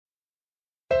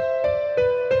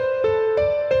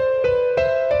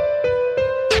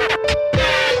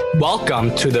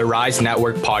Welcome to the Rise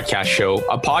Network podcast show,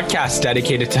 a podcast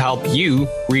dedicated to help you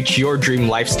reach your dream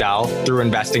lifestyle through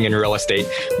investing in real estate.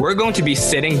 We're going to be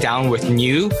sitting down with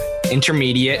new,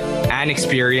 intermediate, and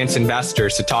experienced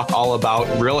investors to talk all about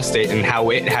real estate and how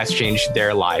it has changed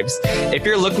their lives. If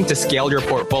you're looking to scale your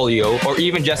portfolio or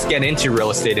even just get into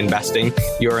real estate investing,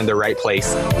 you're in the right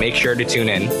place. Make sure to tune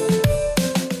in.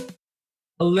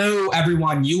 Hello,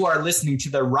 everyone. You are listening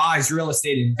to the Rise Real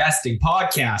Estate Investing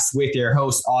Podcast with your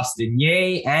host, Austin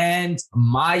Ye, and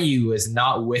Mayu is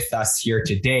not with us here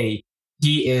today.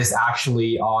 He is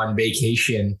actually on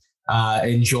vacation,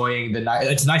 enjoying the night.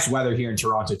 It's nice weather here in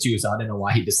Toronto too, so I don't know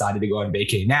why he decided to go on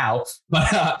vacay now,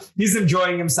 but he's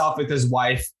enjoying himself with his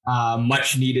wife.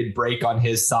 Much needed break on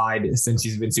his side since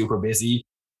he's been super busy.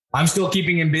 I'm still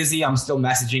keeping him busy. I'm still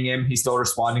messaging him. He's still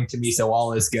responding to me. So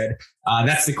all is good.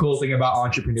 That's the cool thing about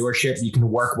entrepreneurship. You can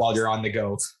work while you're on the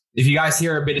go. If you guys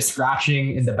hear a bit of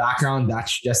scratching in the background,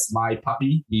 that's just my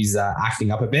puppy. He's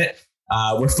acting up a bit.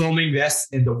 We're filming this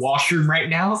in the washroom right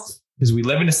now because we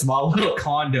live in a small little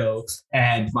condo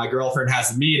and my girlfriend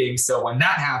has a meeting. So when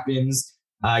that happens,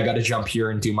 I got to jump here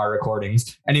and do my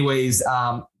recordings. Anyways,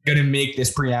 going to make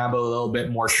this preamble a little bit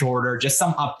more shorter. Just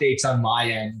some updates on my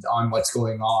end on what's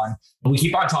going on. We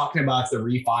keep on talking about the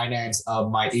refinance of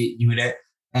my 8-unit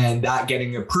and that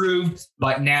getting approved.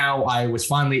 But now I was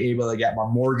finally able to get my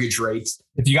mortgage rates.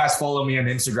 If you guys follow me on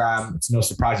Instagram, it's no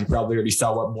surprise you probably already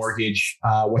saw what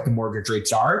the mortgage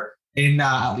rates are in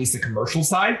at least the commercial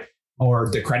side or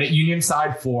the credit union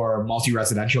side for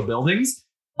multi-residential buildings.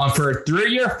 For a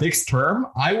 3-year fixed term,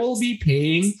 I will be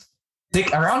paying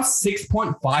around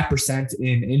 6.5%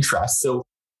 in interest. So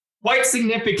quite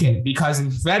significant because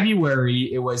in February,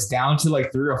 it was down to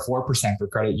like 3 or 4% for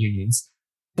credit unions.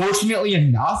 Fortunately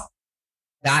enough,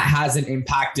 that hasn't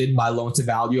impacted my loan to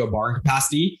value or borrowing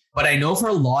capacity. But I know for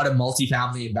a lot of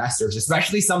multifamily investors,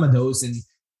 especially some of those in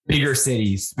bigger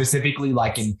cities, specifically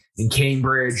like in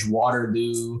Cambridge,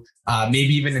 Waterloo,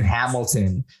 maybe even in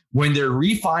Hamilton, when they're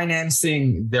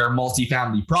refinancing their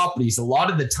multifamily properties, a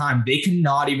lot of the time they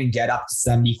cannot even get up to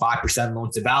 75%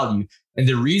 loan to value. And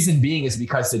the reason being is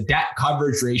because the debt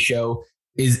coverage ratio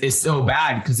is so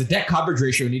bad because the debt coverage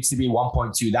ratio needs to be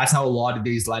 1.2. That's how a lot of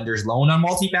these lenders loan on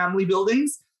multifamily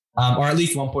buildings, or at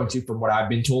least 1.2 from what I've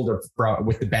been told or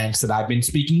with the banks that I've been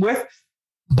speaking with.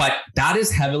 But that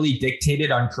is heavily dictated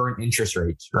on current interest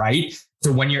rates, right?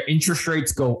 So when your interest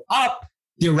rates go up,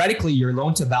 theoretically, your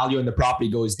loan to value on the property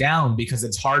goes down because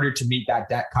it's harder to meet that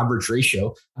debt coverage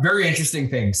ratio. Very interesting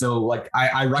thing. So like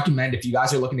I recommend if you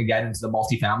guys are looking to get into the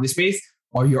multifamily space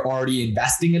or you're already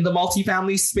investing in the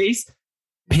multifamily space,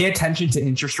 pay attention to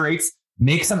interest rates,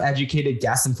 make some educated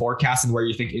guess and forecast on where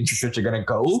you think interest rates are going to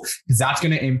go, because that's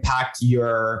going to impact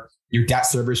your debt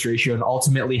service ratio and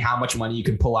ultimately how much money you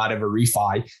can pull out of a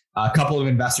refi. A couple of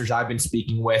investors I've been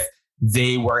speaking with,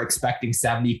 they were expecting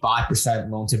 75%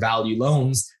 loan to value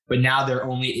loans, but now they're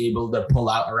only able to pull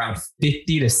out around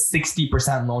 50 to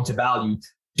 60% loan to value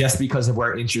just because of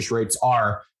where interest rates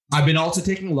are. I've been also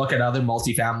taking a look at other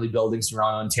multifamily buildings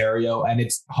around Ontario, and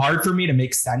it's hard for me to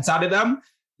make sense out of them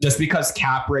just because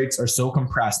cap rates are so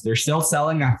compressed. They're still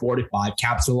selling at 4 to 5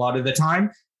 caps a lot of the time.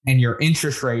 And your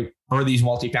interest rate for these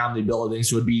multifamily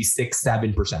buildings would be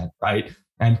 6-7%, right?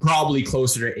 And probably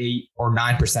closer to 8 or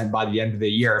 9% by the end of the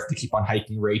year if they keep on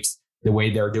hiking rates the way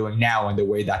they're doing now and the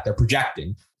way that they're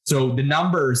projecting. So the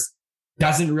numbers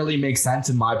doesn't really make sense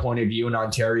in my point of view in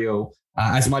Ontario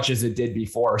as much as it did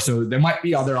before. So there might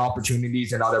be other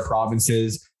opportunities in other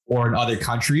provinces or in other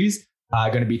countries.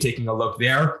 Going to be taking a look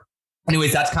there.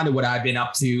 Anyways, that's kind of what I've been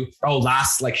up to. Oh,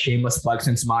 last shameless plug,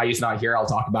 since Mayu's not here, I'll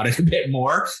talk about it a bit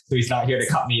more. So he's not here to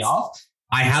cut me off.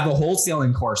 I have a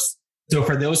wholesaling course. So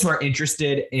for those who are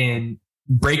interested in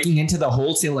breaking into the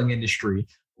wholesaling industry,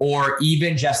 or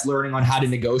even just learning on how to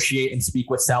negotiate and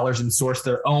speak with sellers and source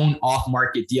their own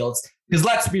off-market deals, because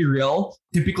let's be real,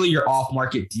 typically your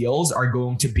off-market deals are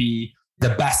going to be the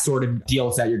best sort of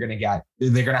deals that you're going to get. They're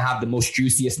going to have the most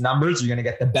juiciest numbers. You're going to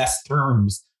get the best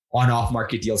terms on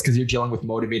off-market deals because you're dealing with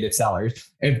motivated sellers.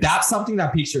 If that's something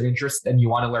that piques your interest and you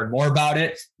want to learn more about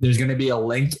it, there's going to be a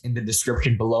link in the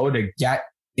description below to get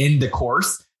in the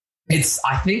course.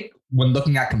 I think when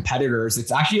looking at competitors,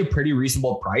 it's actually a pretty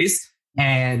reasonable price.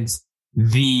 And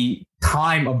the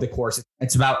time of the course,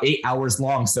 it's about 8 hours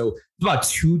long. So it's about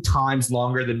 2 times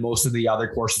longer than most of the other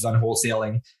courses on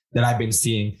wholesaling that I've been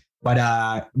seeing.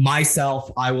 But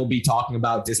myself, I will be talking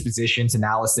about dispositions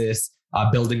analysis,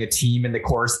 building a team in the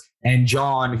course. And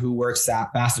John, who works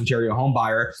at Fast Ontario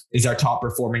Homebuyer, is our top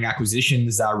performing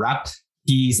acquisitions rep.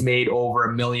 He's made over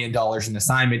 $1 million in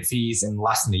assignment fees in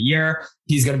less than a year.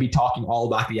 He's going to be talking all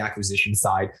about the acquisition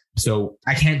side. So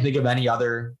I can't think of any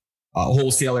other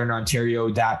wholesaler in Ontario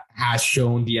that has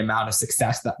shown the amount of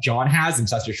success that John has in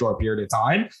such a short period of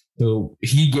time. So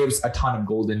he gives a ton of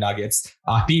golden nuggets.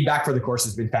 Feedback for the course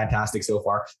has been fantastic so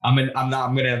far. I'm going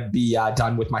to be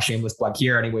done with my shameless plug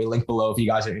here anyway. Link below if you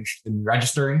guys are interested in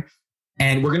registering.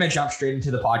 And we're going to jump straight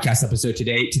into the podcast episode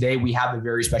today. Today, we have a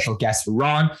very special guest,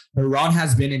 Ron. Ron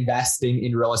has been investing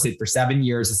in real estate for 7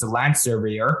 years as a land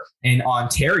surveyor in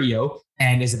Ontario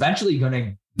and is eventually going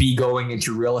to be going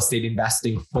into real estate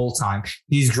investing full time.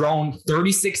 He's grown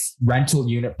 36 rental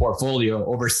unit portfolio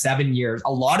over 7 years,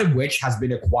 a lot of which has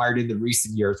been acquired in the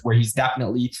recent years, where he's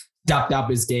definitely stepped up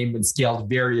his game and scaled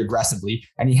very aggressively,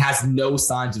 and he has no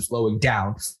signs of slowing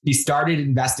down. He started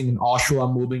investing in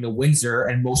Oshawa, moving to Windsor,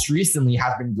 and most recently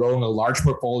has been growing a large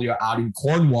portfolio out in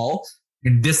Cornwall.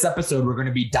 In this episode, we're going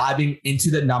to be diving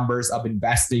into the numbers of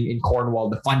investing in Cornwall,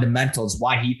 the fundamentals,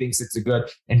 why he thinks it's a good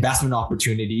investment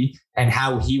opportunity, and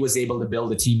how he was able to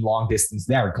build a team long distance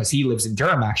there because he lives in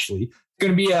Durham, actually. It's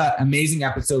going to be an amazing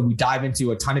episode. We dive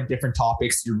into a ton of different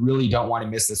topics. You really don't want to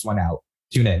miss this one out.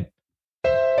 Tune in.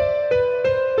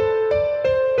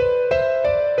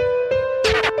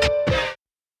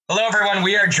 Hello, everyone.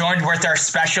 We are joined with our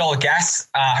special guest,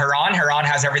 Haran. Haran,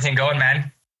 how's everything going, man?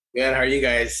 Good. How are you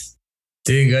guys?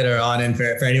 Doing good, Haran. And for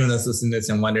anyone that's listening to this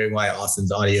and wondering why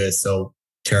Austin's audio is so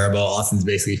terrible, Austin's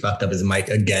basically fucked up his mic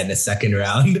again a second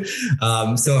round.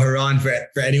 So Haran, for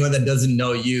anyone that doesn't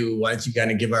know you, why don't you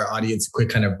kind of give our audience a quick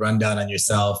kind of rundown on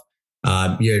yourself,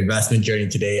 your investment journey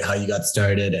today, how you got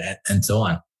started, and so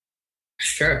on.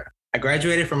 Sure. I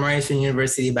graduated from Ryerson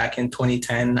University back in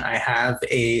 2010. I have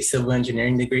a civil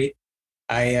engineering degree.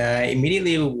 I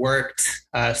immediately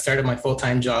started my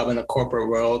full-time job in the corporate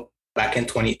world back in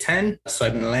 2010. So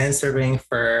I've been land surveying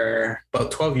for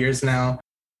about 12 years now.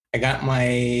 I got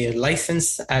my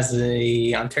license as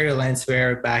a Ontario land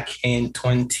surveyor back in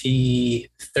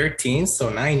 2013, so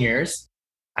 9 years.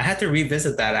 I had to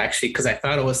revisit that actually because I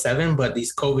thought it was 7, but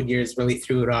these COVID years really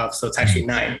threw it off. So it's actually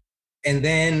 9. And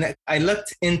then I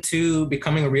looked into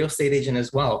becoming a real estate agent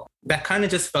as well. That kind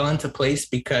of just fell into place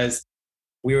because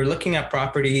we were looking at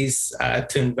properties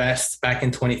to invest back in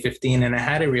 2015. And I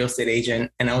had a real estate agent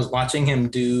and I was watching him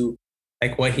do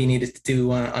like what he needed to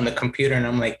do on the computer. And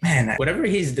I'm like, man, whatever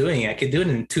he's doing, I could do it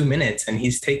in 2 minutes and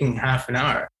he's taking half an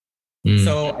hour.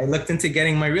 So I looked into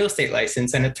getting my real estate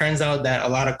license. And it turns out that a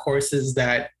lot of courses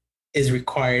that is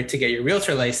required to get your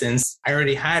realtor license, I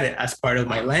already had it as part of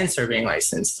my land surveying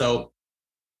license. So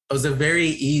it was a very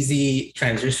easy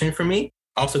transition for me.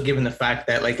 Also, given the fact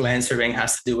that like land surveying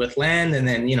has to do with land, and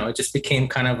then, it just became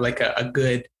kind of like a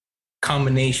good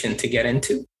combination to get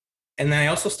into. And then I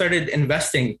also started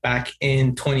investing back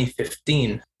in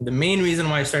 2015. The main reason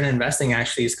why I started investing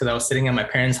actually is because I was sitting at my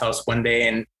parents' house one day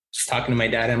and just talking to my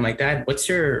dad. And I'm like, Dad, what's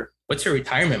your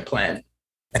retirement plan?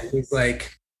 And he's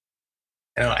like,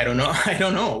 I don't know. I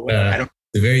don't know. It's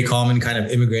a very common kind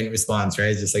of immigrant response, right?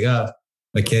 It's just like, oh,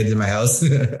 my kids in my house.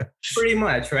 Pretty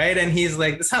much, right? And he's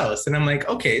like, this house. And I'm like,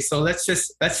 okay, so let's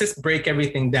just break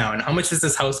everything down. How much is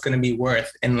this house going to be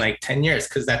worth in like 10 years?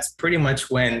 Because that's pretty much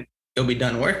when you'll be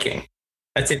done working.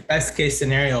 Let's say best case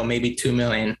scenario, maybe 2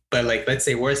 million. But like, let's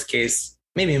say worst case,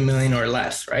 maybe $1 million or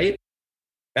less, right?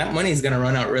 That money is going to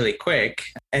run out really quick.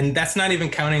 And that's not even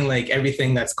counting like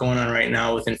everything that's going on right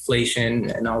now with inflation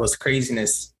and all this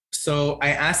craziness. So I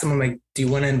asked him, I'm like, do you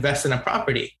want to invest in a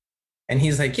property? And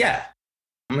he's like, yeah.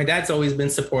 My dad's always been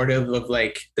supportive of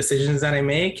like decisions that I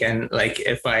make. And like,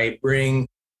 if I bring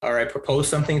or I propose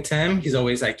something to him, he's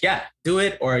always like, yeah, do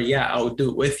it. Or yeah, I'll do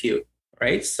it with you.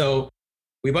 Right. So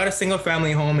we bought a single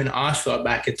family home in Oshawa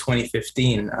back in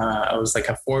 2015. It was like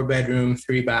a 4-bedroom,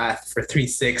 3-bath for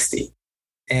 $360.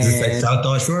 And is this like South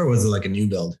Oshawa or was it like a new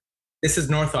build? This is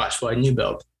North Oshawa, a new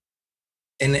build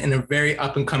in a very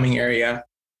up and coming area.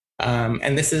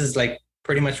 And this is like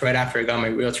pretty much right after I got my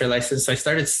realtor license. So I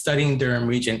started studying Durham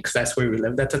region because that's where we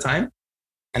lived at the time.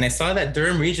 And I saw that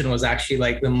Durham region was actually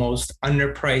like the most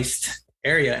underpriced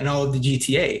area in all of the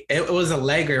GTA. It was a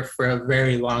lagger for a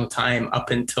very long time up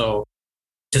until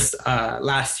just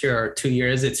last year or 2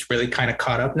 years. It's really kind of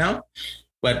caught up now.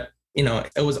 But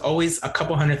it was always a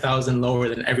couple $100,000 lower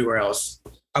than everywhere else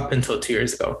up until 2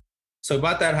 years ago. So I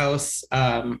bought that house.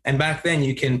 And back then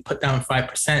you can put down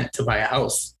 5% to buy a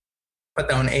house. Put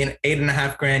down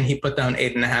 $8,500. He put down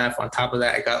 8.5. On top of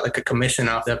that, I got like a commission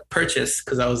off the purchase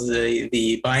because I was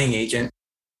the buying agent.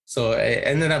 So it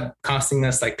ended up costing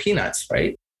us like peanuts,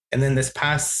 right? And then this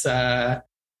past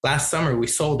last summer, we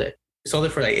sold it. We sold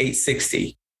it for like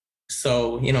 $860.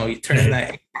 So, you turn in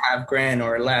that $8,500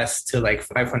 or less to like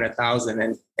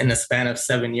 500,000 in the span of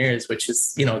 7 years, which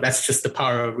is, that's just the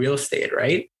power of real estate,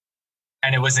 right?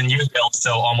 And it was a new build,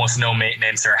 so almost no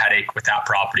maintenance or headache with that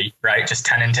property, right? Just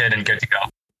tenanted and good to go.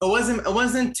 It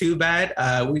wasn't too bad.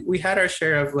 We had our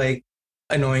share of like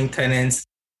annoying tenants.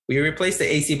 We replaced the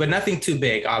AC, but nothing too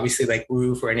big, obviously, like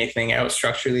roof or anything else.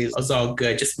 Structurally, it was all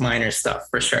good, just minor stuff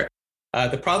for sure.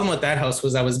 The problem with that house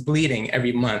was I was bleeding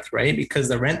every month, right? Because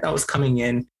the rent that was coming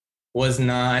in was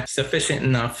not sufficient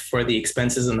enough for the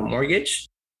expenses in the mortgage.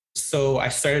 So I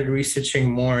started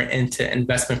researching more into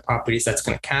investment properties that's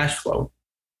going to cash flow.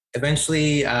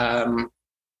 Eventually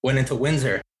went into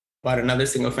Windsor, bought another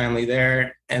single family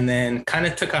there, and then kind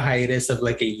of took a hiatus of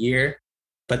like a year.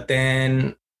 But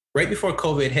then right before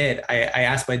COVID hit, I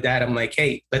asked my dad, I'm like,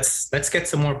 hey, let's get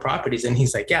some more properties. And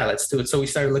he's like, yeah, let's do it. So we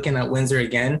started looking at Windsor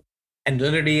again. And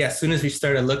literally as soon as we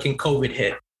started looking, COVID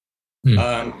hit.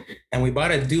 And we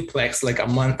bought a duplex like a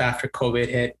month after COVID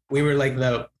hit. We were like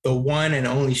the one and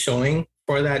only showing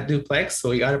for that duplex. So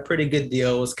we got a pretty good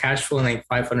deal. It was cash flowing like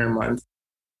 $500 a month.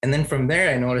 And then from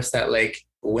there, I noticed that like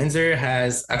Windsor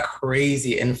has a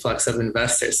crazy influx of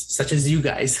investors, such as you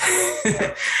guys.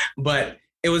 But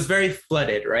it was very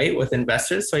flooded, right, with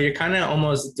investors. So you're kind of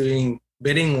almost doing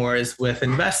bidding wars with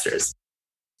investors.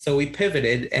 So we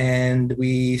pivoted and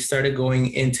we started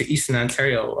going into Eastern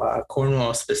Ontario,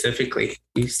 Cornwall specifically.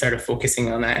 We started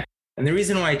focusing on that. And the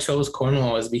reason why I chose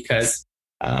Cornwall is because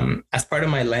as part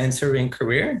of my land surveying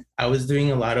career, I was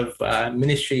doing a lot of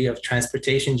Ministry of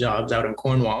Transportation jobs out in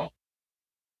Cornwall.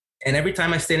 And every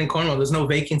time I stayed in Cornwall, there's no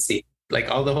vacancy. Like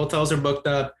all the hotels are booked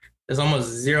up. There's almost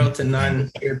zero to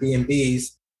none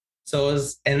Airbnbs.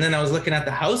 And then I was looking at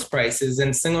the house prices,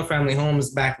 and single family homes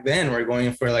back then were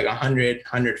going for like 100,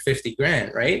 150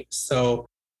 grand, right? So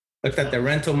looked at the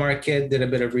rental market, did a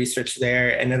bit of research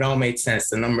there, and it all made sense.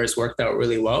 The numbers worked out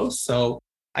really well. So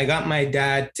I got my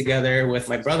dad together with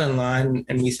my brother-in-law,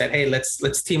 and we said, hey,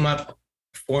 let's team up,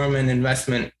 form an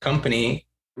investment company,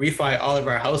 refi all of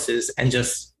our houses, and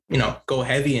just, go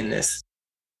heavy in this.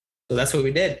 So that's what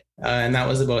we did. And that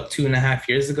was about 2.5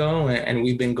 years ago. And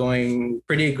we've been going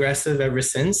pretty aggressive ever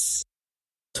since,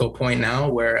 to a point now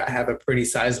where I have a pretty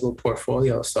sizable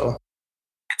portfolio. So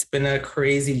it's been a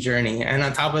crazy journey. And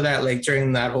on top of that, like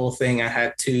during that whole thing, I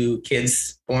had 2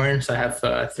 kids born. So I have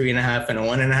a 3.5 and a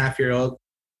 1.5-year-old.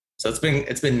 So it's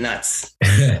been nuts.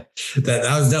 that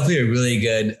was definitely a really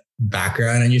good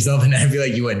background on yourself. And I feel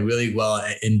like you went really well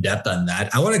in depth on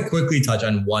that. I want to quickly touch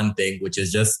on one thing, which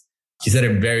is just, you said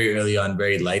it very early on,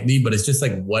 very lightly, but it's just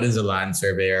like, what is a land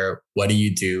surveyor? What do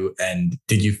you do? And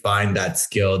did you find that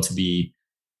skill to be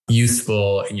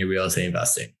useful in your real estate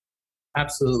investing?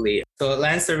 Absolutely. So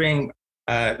land surveying,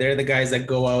 they're the guys that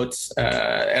go out.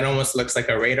 It almost looks like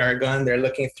a radar gun. They're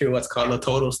looking through what's called a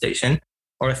total station,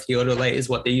 or theodolite is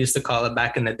what they used to call it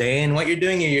back in the day. And what you're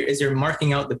doing is you're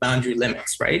marking out the boundary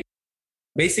limits, right?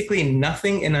 Basically,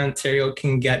 nothing in Ontario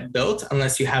can get built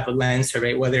unless you have a land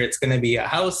survey, whether it's going to be a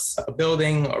house, a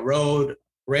building, a road,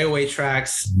 railway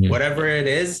tracks, whatever it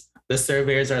is. The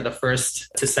surveyors are the first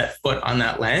to set foot on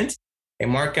that land. They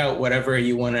mark out whatever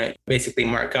you want to basically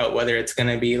mark out, whether it's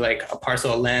going to be like a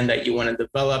parcel of land that you want to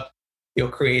develop. You'll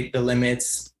create the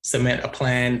limits, submit a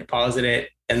plan, deposit it,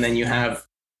 and then you have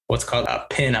what's called a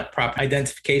PIN, a prop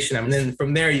identification. And then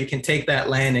from there, you can take that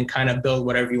land and kind of build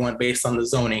whatever you want based on the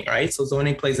zoning, right? So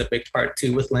zoning plays a big part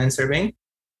too with land surveying.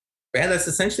 But yeah, that's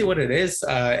essentially what it is.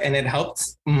 And it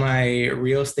helped my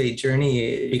real estate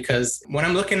journey because when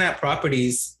I'm looking at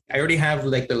properties, I already have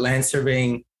like the land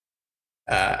surveying,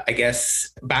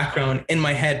 background in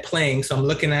my head playing. So I'm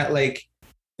looking at like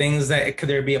things that could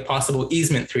there be a possible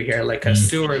easement through here, like a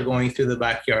sewer going through the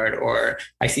backyard, or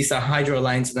I see some hydro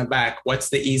lines in the back.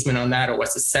 What's the easement on that? Or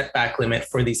what's the setback limit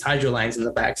for these hydro lines in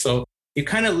the back? So you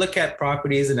kind of look at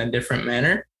properties in a different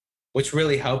manner, which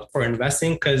really helped for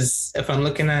investing. Because if I'm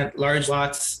looking at large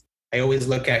lots, I always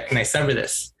look at, can I sever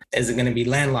this? Is it going to be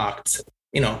landlocked?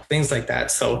 Things like that.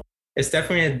 So it's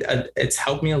definitely, it's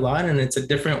helped me a lot. And it's a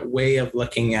different way of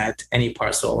looking at any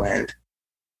parcel of land.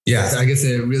 Yeah, I guess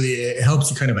it helps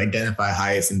you kind of identify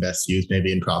highest and best use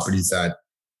maybe in properties that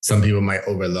some people might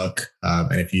overlook.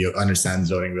 And if you understand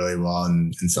zoning really well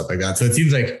and stuff like that. So it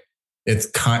seems like it's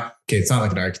not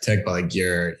like an architect, but like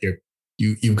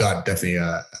you've got definitely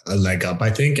a leg up, I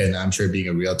think. And I'm sure being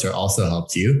a realtor also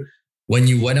helped you. When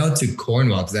you went out to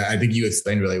Cornwall, because I think you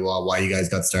explained really well why you guys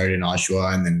got started in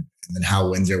Oshawa and then how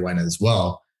Windsor went as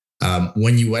well.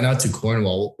 When you went out to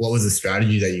Cornwall, what was the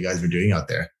strategy that you guys were doing out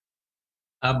there?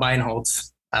 Buy and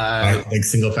holds. Like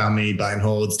single family buy and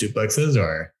holds, duplexes,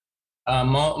 or?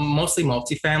 Mostly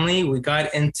multifamily. We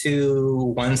got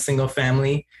into one single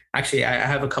family. Actually, I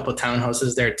have a couple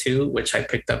townhouses there too, which I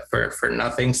picked up for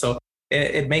nothing. So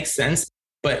it makes sense.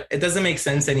 But it doesn't make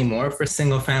sense anymore for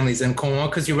single families in Cornwall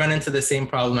because you run into the same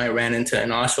problem I ran into in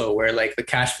Oshawa, where like the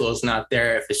cash flow is not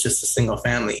there if it's just a single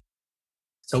family.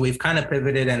 So we've kind of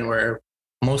pivoted and we're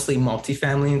mostly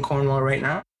multifamily in Cornwall right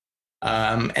now.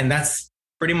 And that's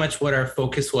pretty much what our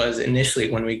focus was initially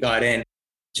when we got in.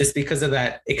 Just because of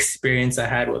that experience I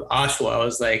had with Oshawa, I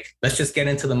was like, let's just get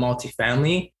into the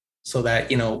multifamily so that,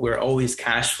 we're always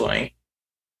cash flowing.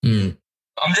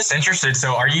 I'm just interested.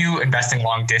 So are you investing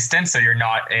long distance? So you're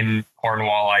not in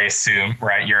Cornwall, I assume,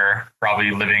 right? You're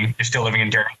still living in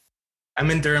Durham.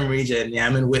 I'm in Durham region. Yeah,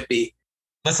 I'm in Whitby.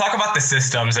 Let's talk about the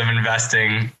systems of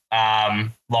investing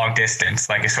long distance,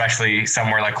 like especially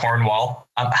somewhere like Cornwall.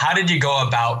 How did you go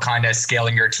about kind of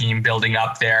scaling your team, building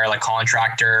up there, like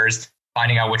contractors,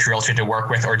 finding out which realtor to work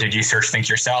with, or did you search things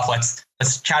yourself?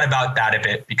 Let's chat about that a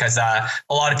bit, because a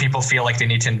lot of people feel like they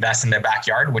need to invest in their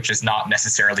backyard, which is not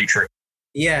necessarily true.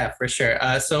 Yeah, for sure.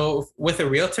 So with a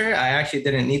realtor, I actually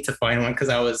didn't need to find one because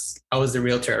I was the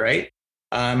realtor, right?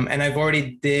 And I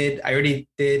already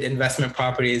did investment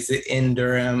properties in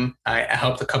Durham. I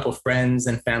helped a couple friends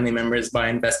and family members buy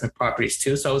investment properties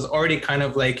too. So I was already kind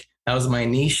of like, that was my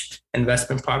niche,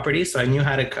 investment properties. So I knew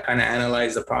how to kind of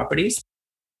analyze the properties,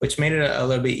 which made it a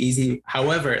little bit easy.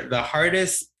 However, the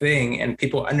hardest thing, and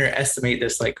people underestimate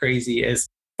this like crazy, is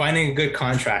finding a good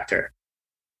contractor.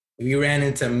 We ran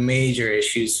into major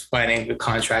issues finding a good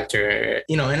contractor,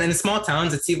 and in small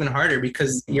towns, it's even harder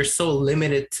because you're so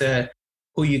limited to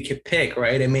who you could pick,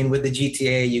 right? I mean, with the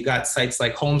GTA, you got sites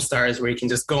like HomeStars where you can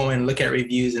just go and look at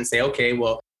reviews and say, okay,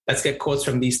 well, let's get quotes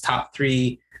from these top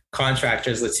 3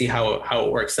 contractors. Let's see how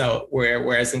it works out.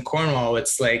 Whereas in Cornwall,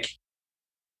 it's like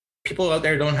people out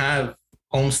there don't have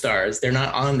HomeStars. They're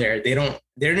not on there. They don't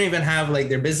even have like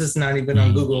their business not even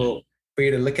on Google for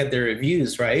you to look at their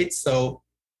reviews, right? So,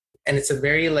 and it's a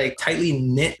very like tightly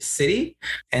knit city.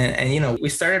 And we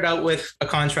started out with a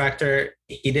contractor.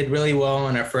 He did really well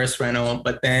on our first rental,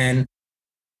 but then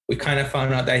we kind of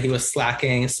found out that he was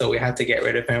slacking. So we had to get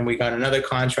rid of him. We got another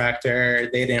contractor.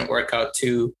 They didn't work out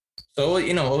too. So,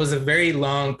 it was a very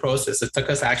long process. It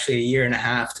took us actually a year and a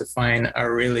half to find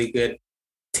a really good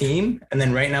team. And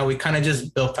then right now we kind of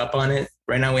just built up on it.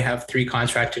 Right now we have 3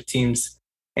 contractor teams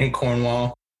in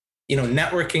Cornwall.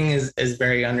 Networking is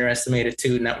very underestimated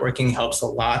too. Networking helps a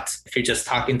lot. If you're just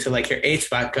talking to like your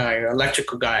HVAC guy or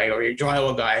electrical guy or your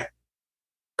drywall guy,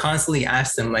 constantly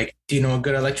ask them like, do you know a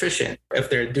good electrician? If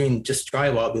they're doing just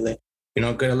drywall, be like,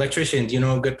 good electrician, do you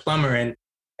know a good plumber? And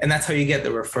that's how you get the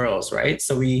referrals, right?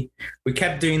 So we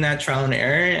kept doing that trial and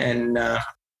error, and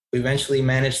we eventually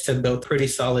managed to build a pretty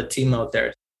solid team out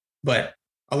there, but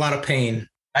a lot of pain.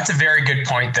 That's a very good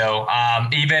point, though.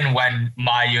 Even when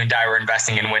you and I were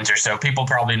investing in Windsor, so people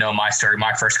probably know my story.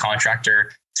 My first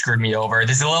contractor screwed me over.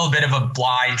 There's a little bit of a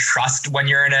blind trust when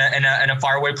you're in a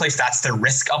faraway place. That's the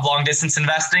risk of long distance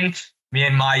investing. Me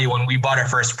and Mayu, when we bought our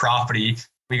first property,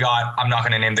 I'm not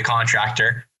going to name the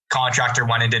contractor. Contractor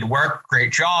went and did work,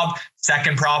 great job.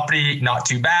 Second property, not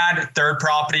too bad. Third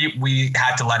property, we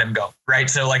had to let him go, right?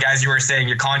 So like, as you were saying,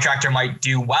 your contractor might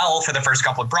do well for the first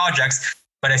couple of projects,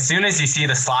 but as soon as you see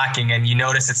the slacking and you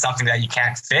notice it's something that you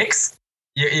can't fix,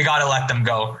 you got to let them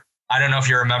go. I don't know if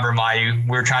you remember, Mayu, we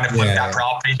were trying to flip that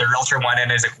property. The realtor went in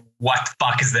and is like, what the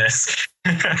fuck is this?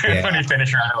 When he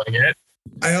finished rattling it.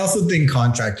 I also think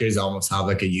contractors almost have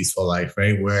like a useful life,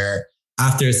 right? Where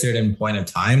after a certain point of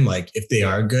time, like if they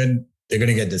are good, they're going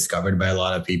to get discovered by a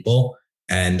lot of people.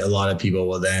 And a lot of people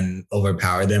will then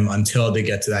overpower them until they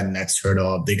get to that next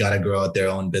hurdle. They got to grow out their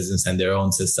own business and their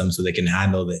own system so they can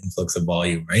handle the influx of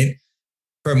volume, right?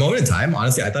 For a moment in time,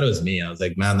 honestly, I thought it was me. I was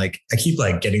like, man, like I keep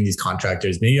like getting these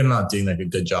contractors. Maybe I'm not doing like a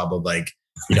good job of like,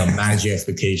 managing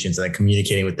expectations and like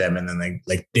communicating with them. And then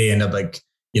like they end up like,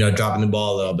 dropping the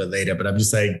ball a little bit later. But I'm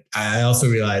just like, I also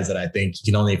realize that I think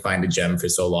you can only find a gem for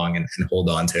so long and hold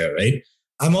on to it, right?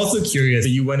 I'm also curious.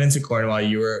 You went into Cornwall,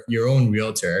 you were your own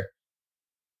realtor.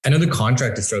 I know the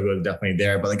contractor struggle is definitely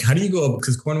there, but like, how do you go?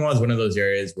 Because Cornwall is one of those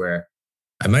areas where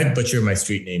I might butcher my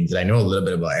street names, and I know a little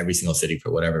bit about every single city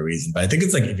for whatever reason, but I think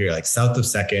it's like if you're like south of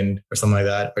 2nd or something like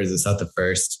that, or is it south of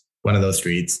 1st, one of those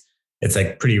streets, it's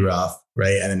like pretty rough,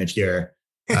 right? And then if you're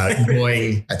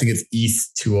going, I think it's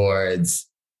east towards,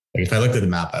 like if I looked at the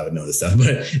map, I would know this stuff, but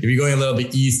if you're going a little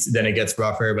bit east, then it gets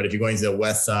rougher. But if you're going to the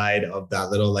west side of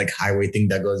that little like highway thing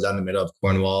that goes down the middle of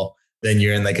Cornwall, then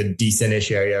you're in like a decent-ish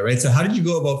area, right? So how did you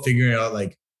go about figuring out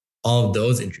like all of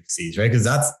those intricacies, right? Because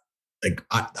that's like,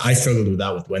 I struggled with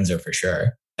that with Windsor for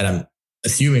sure. And I'm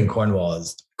assuming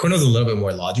Cornwall's a little bit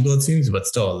more logical, it seems, but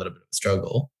still a little bit of a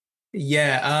struggle.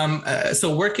 Yeah.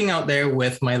 So working out there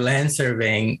with my land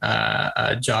surveying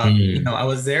job, I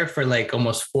was there for like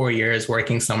almost 4 years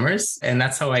working summers. And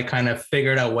that's how I kind of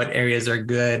figured out what areas are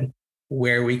good,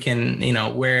 where we can,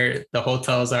 where the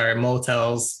hotels are,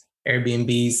 motels,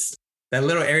 Airbnbs. That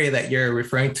little area that you're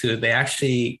referring to, they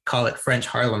actually call it French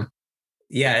Harlem.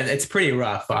 Yeah, it's pretty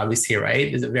rough, obviously,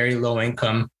 right? It's a very low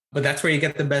income, but that's where you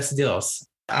get the best deals.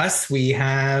 We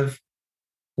have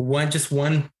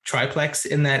one triplex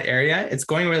in that area. It's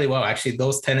going really well. Actually,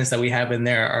 those tenants that we have in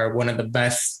there are one of the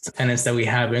best tenants that we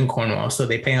have in Cornwall. So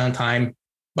they pay on time.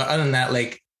 But other than that,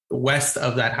 like west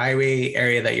of that highway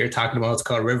area that you're talking about, it's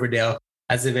called Riverdale.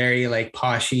 That's a very like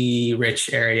poshy,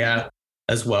 rich area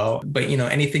as well. But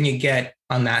anything you get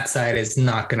on that side is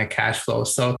not going to cash flow.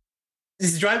 So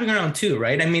it's driving around too,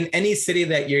 right? I mean, any city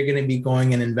that you're going to be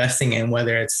going and investing in,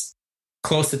 whether it's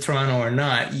close to Toronto or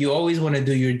not, you always want to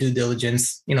do your due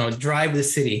diligence, drive the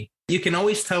city. You can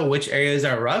always tell which areas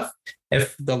are rough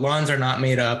if the lawns are not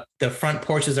made up, the front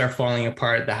porches are falling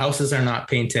apart, the houses are not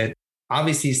painted.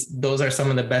 Obviously, those are some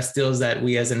of the best deals that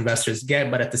we as investors get.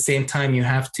 But at the same time, you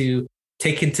have to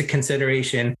take into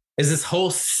consideration, is this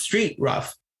whole street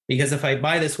rough? Because if I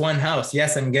buy this one house,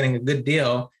 yes, I'm getting a good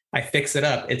deal. I fix it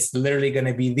up. It's literally going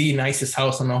to be the nicest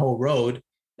house on the whole road.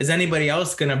 Is anybody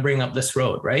else going to bring up this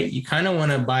road, right? You kind of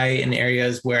want to buy in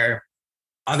areas where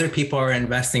other people are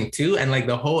investing too. And like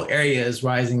the whole area is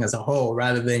rising as a whole,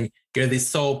 rather than you're the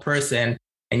sole person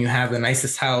and you have the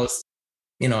nicest house.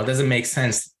 It doesn't make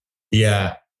sense.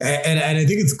 Yeah. And I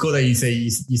think it's cool that you say you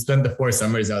spent the 4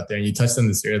 summers out there, and you touched on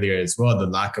this earlier as well, the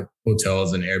lack of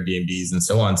hotels and Airbnbs and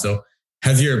so on. So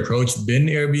has your approach been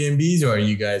Airbnbs, or are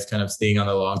you guys kind of staying on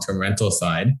the long-term rental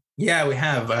side? Yeah, we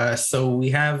have. So we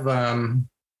have 2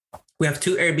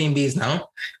 Airbnbs now.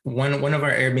 One of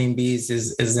our Airbnbs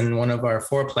is in one of our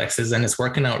 4plexes, and it's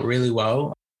working out really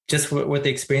well. Just with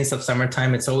the experience of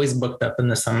summertime, it's always booked up in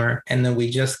the summer. And then we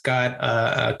just got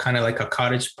a kind of like a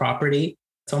cottage property.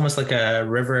 It's almost like a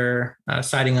river,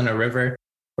 siding on a river.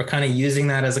 We're kind of using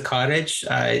that as a cottage.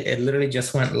 It literally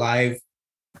just went live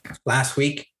last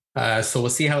week. So we'll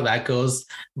see how that goes.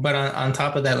 But on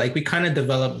top of that, like we kind of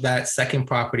developed that second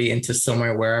property into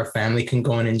somewhere where our family can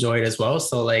go and enjoy it as well.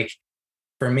 So like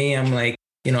for me, I'm like,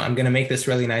 I'm going to make this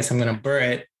really nice. I'm going to BRRRR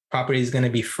it. Property is going to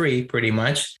be free pretty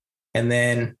much. And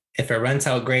then if it rents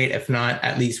out, great. If not,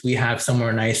 at least we have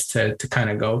somewhere nice to kind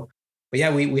of go. But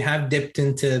yeah, we have dipped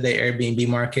into the Airbnb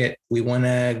market. We want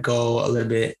to go a little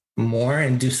bit more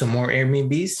and do some more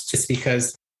Airbnbs, just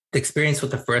because the experience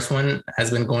with the first one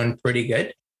has been going pretty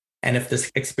good. And if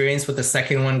this experience with the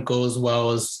second one goes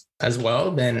well as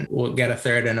well, then we'll get a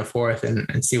third and a fourth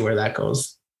and see where that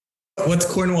goes. What's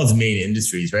Cornwall's main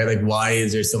industries, right? Like, why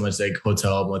is there so much like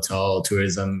hotel, motel,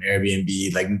 tourism,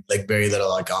 Airbnb, like very little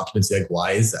like occupancy? Like,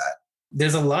 why is that?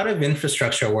 There's a lot of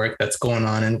infrastructure work that's going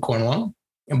on in Cornwall.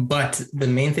 But the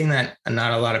main thing that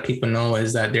not a lot of people know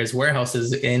is that there's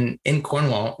warehouses in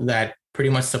Cornwall that pretty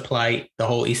much supply the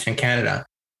whole Eastern Canada.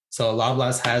 So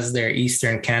Loblaws has their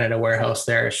Eastern Canada warehouse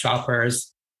there,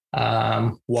 Shoppers,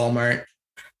 Walmart.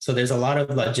 So there's a lot of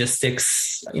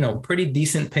logistics, pretty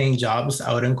decent paying jobs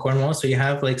out in Cornwall. So you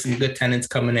have like some good tenants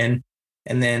coming in.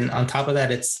 And then on top of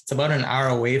that, it's about an hour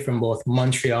away from both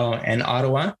Montreal and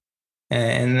Ottawa.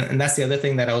 And that's the other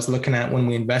thing that I was looking at when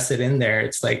we invested in there.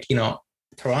 It's like,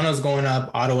 Toronto's going up,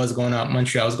 Ottawa's going up,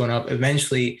 Montreal's going up.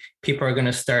 Eventually, people are going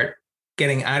to start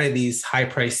getting out of these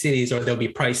high-priced cities, or they'll be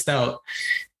priced out.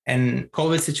 And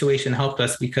COVID situation helped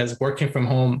us because working from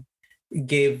home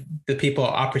gave the people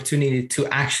opportunity to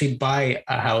actually buy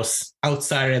a house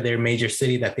outside of their major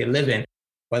city that they live in,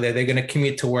 whether they're going to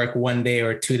commute to work 1 day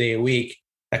or 2 day a week.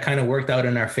 That kind of worked out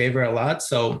in our favor a lot.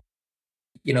 So,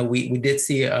 we did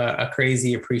see a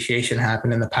crazy appreciation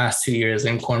happen in the past 2 years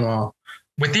in Cornwall.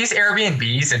 With these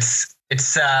Airbnbs,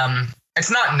 it's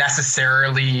not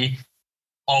necessarily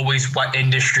always what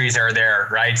industries are there,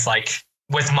 right? It's like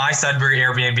with my Sudbury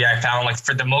Airbnb, I found like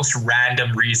for the most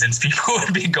random reasons people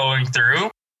would be going through.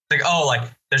 Like, oh,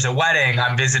 like there's a wedding,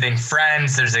 I'm visiting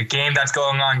friends, there's a game that's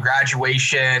going on,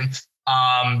 graduation,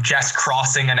 just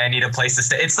crossing, and I need a place to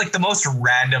stay. It's like the most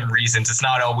random reasons. It's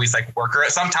not always like work.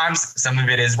 Sometimes some of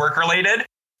it is work related.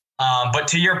 But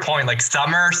to your point, like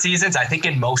summer seasons, I think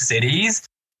in most cities,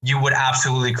 you would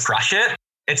absolutely crush it.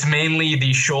 It's mainly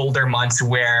the shoulder months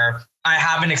where I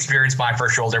haven't experienced my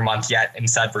first shoulder month yet in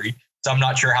Sudbury. So I'm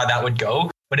not sure how that would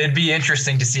go, but it'd be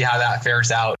interesting to see how that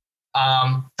fares out.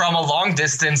 From a long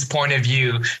distance point of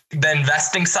view, the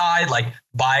investing side, like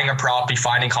buying a property,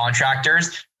 finding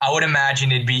contractors, I would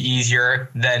imagine it'd be easier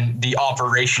than the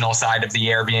operational side of the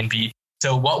Airbnb.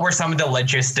 So what were some of the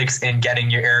logistics in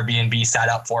getting your Airbnb set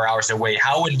up 4 hours away?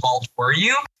 How involved were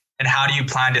you? And how do you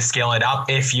plan to scale it up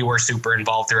if you were super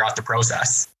involved throughout the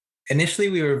process? Initially,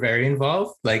 we were very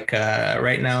involved. Like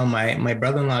right now, my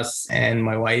brother-in-law and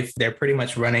my wife, they're pretty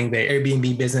much running the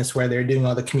Airbnb business where they're doing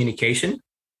all the communication.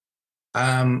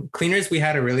 Cleaners, we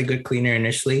had a really good cleaner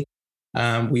initially.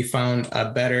 We found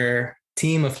a better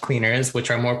team of cleaners,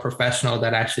 which are more professional,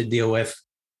 that actually deal with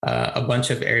a bunch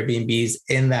of Airbnbs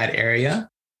in that area.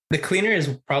 The cleaner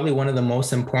is probably one of the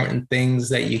most important things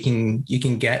that you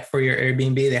can get for your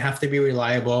Airbnb. They have to be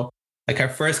reliable. Like our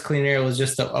first cleaner was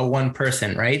just a one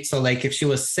person, right? So like if she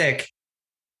was sick,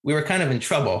 we were kind of in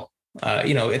trouble.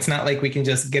 It's not like we can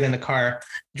just get in the car,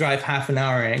 drive half an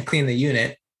hour and clean the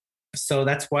unit. So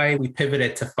that's why we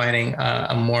pivoted to finding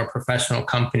a more professional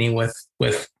company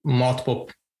with multiple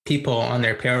people on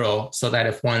their payroll, so that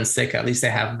if one's sick, at least they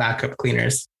have backup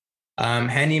cleaners.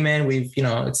 Handyman,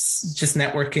 it's just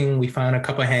networking. We found a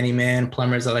couple of handyman,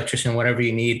 plumbers, electrician, whatever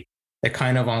you need. They're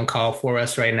kind of on call for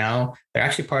us right now. They're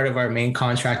actually part of our main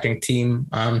contracting team.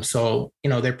 So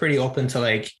they're pretty open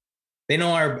to they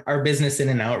know our business in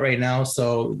and out right now.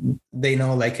 So they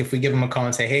know if we give them a call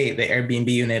and say, hey, the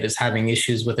Airbnb unit is having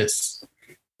issues with its,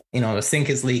 the sink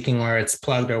is leaking or it's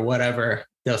plugged or whatever,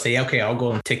 they'll say, okay, I'll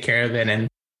go and take care of it. And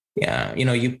yeah,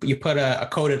 you put a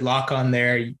coded lock on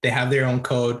there. They have their own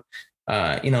code.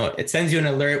 It sends you an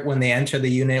alert when they enter the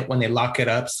unit, when they lock it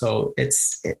up. So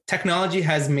technology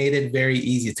has made it very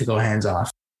easy to go hands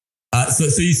off.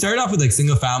 So you started off with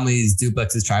single families,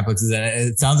 duplexes, triplexes, and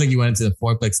it sounds like you went into the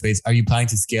fourplex space. Are you planning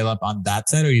to scale up on that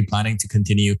side, or are you planning to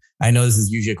continue? I know this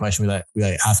is usually a question we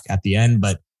ask at the end,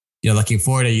 but looking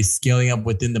forward, are you scaling up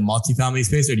within the multifamily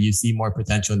space, or do you see more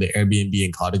potential in the Airbnb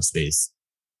and cottage space?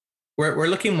 We're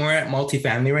looking more at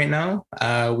multifamily right now.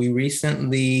 We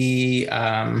recently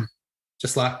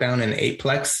just locked down an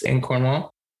 8plex in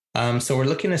Cornwall. So we're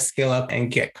looking to scale up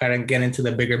and get into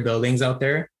the bigger buildings out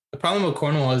there. The problem with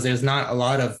Cornwall is there's not a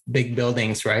lot of big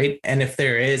buildings, right? And if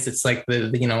there is, it's like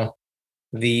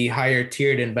the higher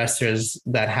tiered investors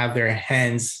that have their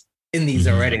hands in these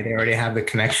already. They already have the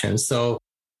connections. So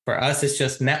for us, it's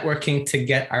just networking to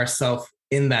get ourselves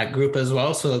in that group as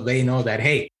well. So they know that,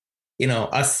 hey,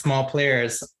 us small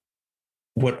players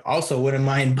wouldn't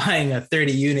mind buying a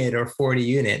 30 unit or 40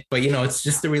 unit, but it's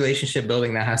just the relationship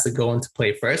building that has to go into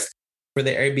play first. For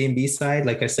the Airbnb side,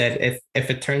 like I said, if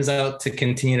it turns out to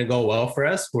continue to go well for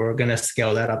us, we're going to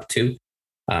scale that up too.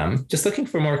 Just looking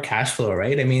for more cash flow,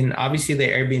 right? I mean, obviously the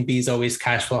Airbnb is always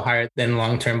cash flow higher than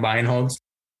long-term buy and holds.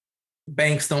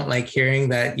 Banks don't like hearing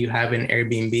that you have an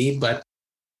Airbnb, but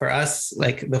for us,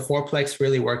 the fourplex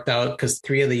really worked out because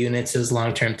 3 of the units is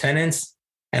long-term tenants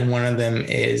and one of them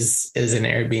is an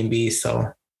Airbnb. So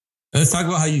let's talk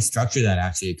about how you structure that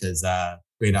actually, because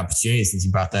great opportunity since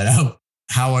you brought that up.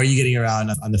 How are you getting around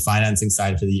on the financing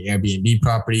side for the Airbnb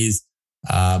properties?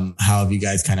 How have you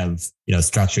guys kind of,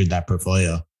 structured that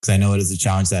portfolio? Because I know it is a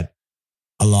challenge that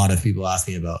a lot of people ask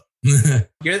me about.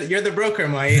 You're the broker,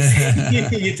 Mike.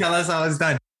 You tell us how it's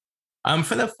done.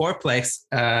 For the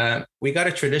fourplex, we got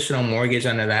a traditional mortgage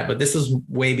under that, but this was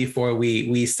way before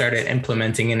we started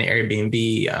implementing an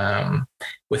Airbnb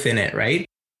within it, right?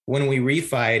 When we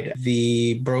refied,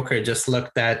 the broker just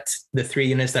looked at the 3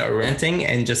 units that we're renting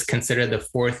and just considered the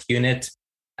 4th unit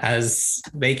as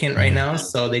vacant right now.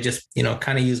 So they just,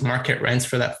 kind of use market rents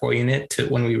for that 4 unit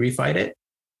when we refied it.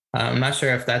 I'm not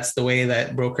sure if that's the way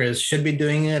that brokers should be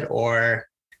doing it or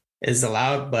is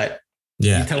allowed, but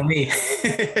you tell me.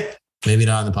 Maybe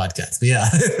not on the podcast, but yeah.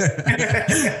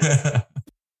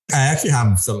 I actually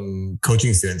have some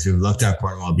coaching students who've looked at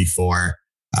Cornwall before.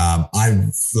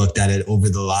 I've looked at it over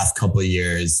the last couple of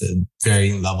years,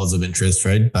 varying levels of interest,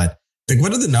 right? But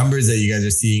what are the numbers that you guys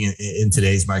are seeing in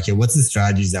today's market? What's the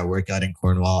strategies that work out in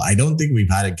Cornwall? I don't think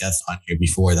we've had a guest on here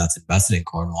before that's invested in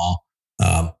Cornwall,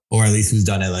 or at least who's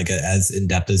done it as in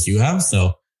depth as you have.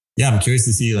 So yeah, I'm curious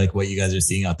to see what you guys are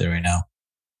seeing out there right now.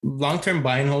 Long-term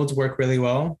buy and holds work really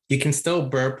well. You can still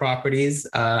BRRRR properties.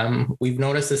 We've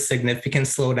noticed a significant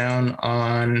slowdown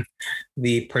on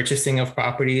the purchasing of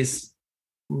properties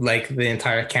like the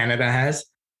entire Canada has.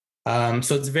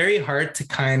 So it's very hard to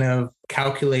kind of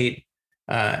calculate,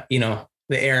 the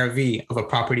ARV of a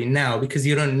property now because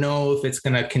you don't know if it's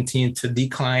going to continue to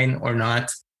decline or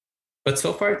not. But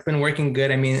so far it's been working good.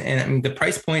 I mean, the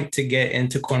price point to get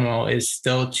into Cornwall is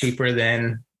still cheaper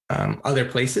than other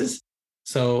places.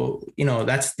 So,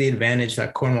 that's the advantage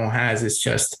that Cornwall has. It's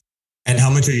just. And how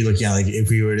much are you looking at? If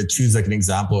we were to choose an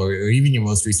example or even your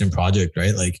most recent project,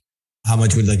 right? How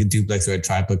much would a duplex or a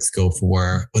triplex go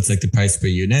for? What's the price per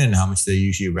unit and how much do they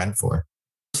usually rent for?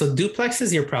 So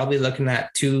duplexes, you're probably looking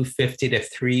at $250 to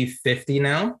 $350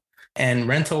 now. And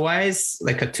rental wise,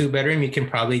 a 2-bedroom, you can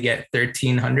probably get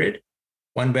 $1,300.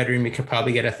 One bedroom, you could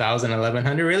probably get 1,000,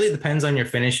 1,100. Really depends on your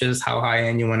finishes, how high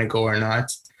end you want to go or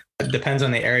not. It depends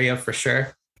on the area for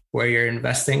sure, where you're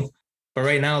investing. But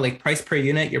right now, like price per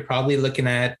unit, you're probably looking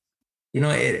at,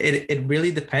 it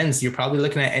really depends. You're probably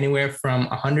looking at anywhere from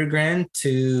 100 grand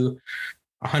to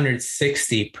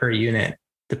 160 per unit,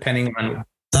 depending on.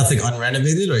 That's like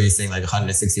unrenovated, or are you saying like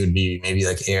 160 would be maybe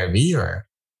like ARV or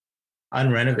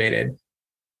unrenovated?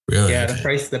 Really? Yeah,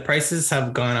 Okay. the prices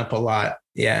have gone up a lot.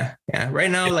 Yeah. Right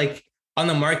now, like on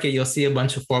the market, you'll see a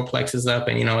bunch of fourplexes up,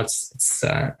 and it's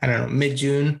I don't know,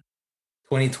 mid-June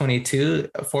 2022,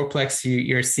 fourplex,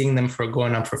 you're seeing them for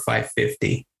going up for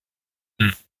 550.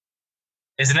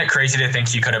 Isn't it crazy to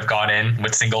think you could have got in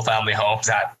with single family homes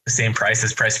at the same price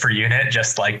as price per unit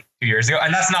just like 2 years ago?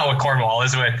 And that's not what Cornwall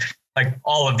is with, like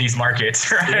all of these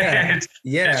markets, right?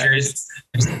 Yeah. It's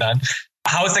done.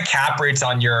 How's the cap rates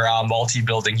on your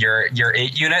multi-building, your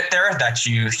 8 unit there that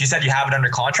you said you have it under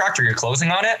contract or you're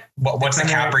closing on it? What's the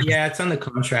cap rate? Yeah, it's on the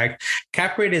contract.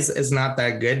 Cap rate is not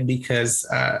that good because,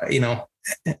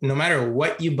 no matter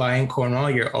what you buy in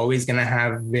Cornwall, you're always going to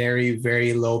have very,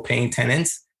 very low paying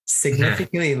tenants,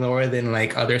 significantly lower than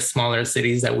like other smaller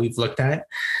cities that we've looked at.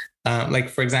 Like,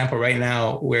 for example, right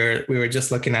now, we were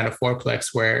just looking at a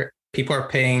fourplex where people are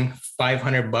paying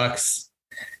 $500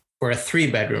 for a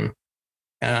 3-bedroom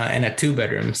and a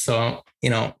 2-bedroom. So,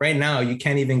 right now you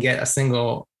can't even get a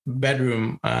single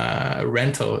bedroom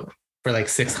rental for like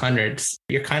 600.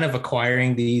 You're kind of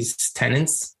acquiring these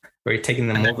tenants where you're taking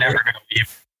them over. They're never going to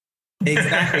leave.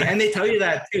 Exactly. And they tell you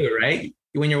that too, right?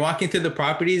 When you're walking through the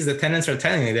properties, the tenants are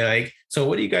telling you, they're like, so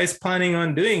what are you guys planning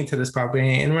on doing to this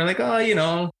property? And we're like,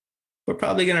 oh, we're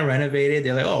probably going to renovate it.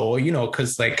 They're like, oh, well,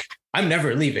 because like I'm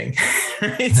never leaving.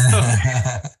 Right? So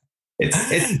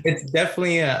it's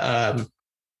definitely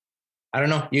I don't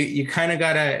know. You kind of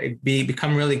gotta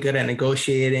become really good at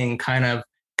negotiating, kind of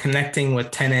connecting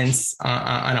with tenants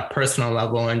on a personal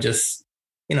level, and just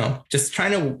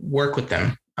trying to work with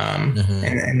them.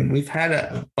 And we've had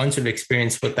a bunch of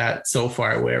experience with that so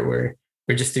far, where we're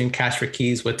just doing cash for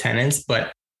keys with tenants,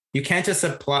 but you can't just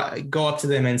go up to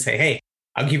them and say, hey,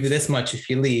 I'll give you this much if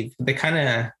you leave. We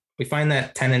find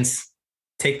that tenants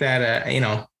take that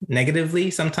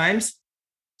negatively sometimes.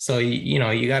 So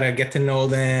you gotta get to know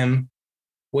them.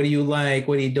 What do you like?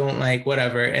 What do you don't like?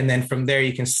 Whatever. And then from there,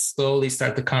 you can slowly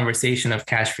start the conversation of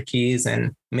cash for keys,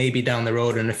 and maybe down the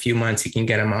road in a few months, you can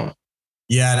get them out.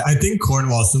 Yeah, I think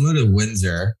Cornwall, similar to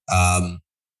Windsor,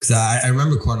 because I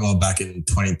remember Cornwall back in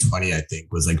 2020, I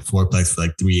think, was like fourplex for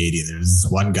like 380. There's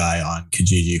this one guy on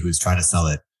Kijiji who's trying to sell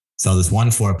this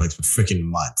one fourplex for freaking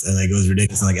months. And like, it was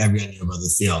ridiculous. And like everyone knew about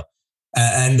the deal.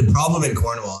 And the problem in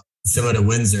Cornwall, similar to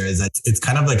Windsor, is that it's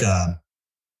kind of like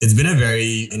it's been a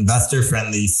very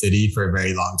investor-friendly city for a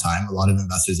very long time. A lot of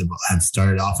investors have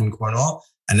started off in Cornwall.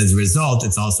 And as a result,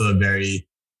 it's also a very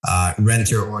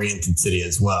renter-oriented city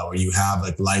as well, where you have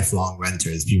like lifelong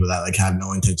renters, people that like have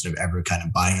no intention of ever kind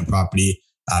of buying a property.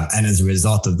 And as a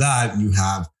result of that, you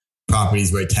have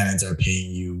properties where tenants are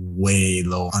paying you way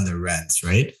low on their rents,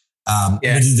 right?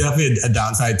 Which is definitely a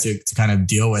downside to kind of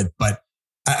deal with. But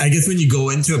I guess when you go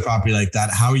into a property like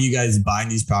that, how are you guys buying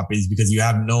these properties? Because you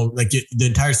have the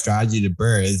entire strategy to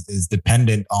BRRRR is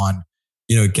dependent on,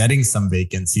 getting some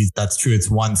vacancies. That's true.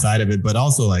 It's one side of it, but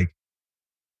also like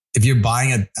if you're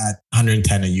buying at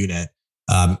 110 a unit,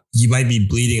 you might be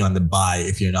bleeding on the buy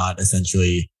if you're not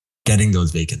essentially getting those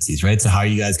vacancies, right? So how are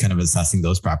you guys kind of assessing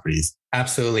those properties?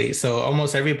 Absolutely. So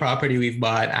almost every property we've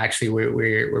bought, actually,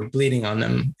 we're bleeding on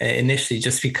them initially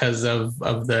just because of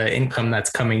the income that's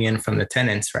coming in from the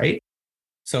tenants, right?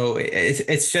 So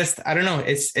it's just, I don't know,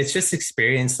 it's just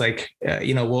experience. Like,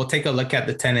 we'll take a look at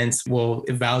the tenants, we'll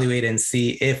evaluate and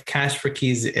see if cash for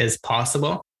keys is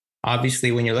possible.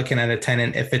 Obviously, when you're looking at a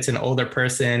tenant, if it's an older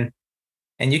person,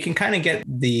 and you can kind of get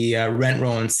the rent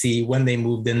roll and see when they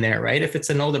moved in there, right? If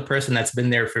it's an older person that's been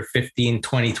there for 15,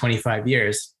 20, 25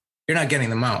 years, you're not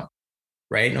getting them out,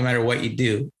 right? No matter what you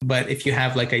do. But if you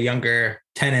have like a younger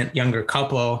tenant, younger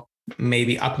couple,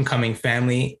 maybe up and coming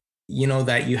family, you know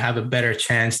that you have a better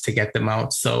chance to get them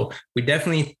out. So we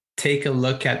definitely take a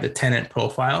look at the tenant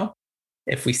profile.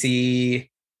 If we see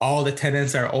all the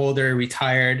tenants are older,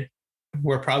 retired,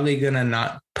 we're probably going to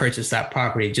not purchase that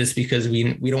property just because we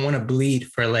don't want to bleed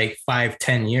for like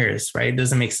 5-10 years, right? It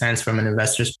doesn't make sense from an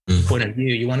investor's point of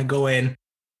view. You want to go in,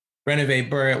 renovate,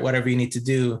 BRRRR, whatever you need to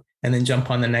do, and then jump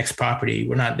on the next property.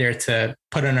 We're not there to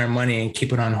put in our money and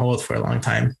keep it on hold for a long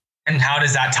time. And how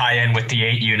does that tie in with the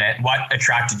 8 unit? What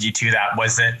attracted you to that?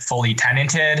 Was it fully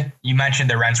tenanted? You mentioned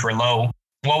the rents were low.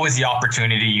 What was the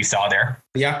opportunity you saw there?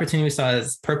 The opportunity we saw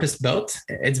is purpose built.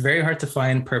 It's very hard to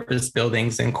find purpose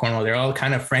buildings in Cornwall. They're all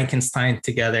kind of Frankenstein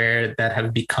together that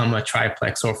have become a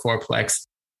triplex or fourplex.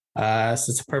 So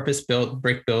it's a purpose built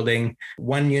brick building.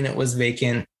 One unit was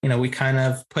vacant. We kind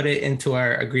of put it into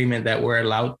our agreement that we're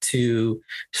allowed to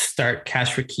start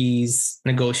cash for keys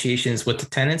negotiations with the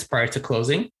tenants prior to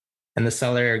closing. And the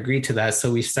seller agreed to that.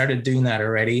 So we started doing that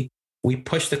already. We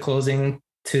pushed the closing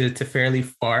to fairly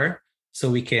far so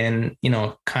we can,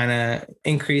 kind of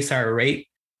increase our rate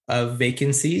of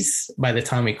vacancies by the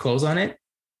time we close on it.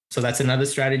 So that's another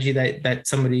strategy that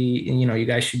somebody, you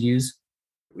guys should use.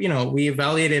 We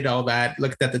evaluated all that,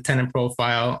 looked at the tenant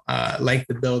profile, like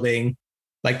the building,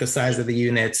 like the size of the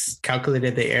units,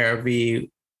 calculated the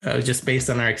ARV just based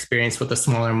on our experience with the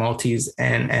smaller multis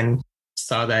and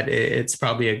saw that it's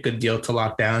probably a good deal to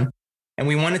lock down. And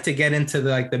we wanted to get into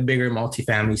the bigger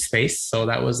multifamily space. So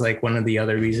that was one of the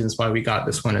other reasons why we got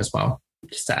this one as well,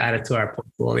 just to add it to our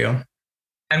portfolio.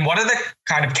 And what are the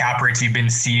kind of cap rates you've been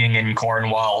seeing in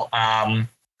Cornwall?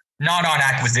 Not on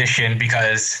acquisition,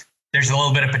 because there's a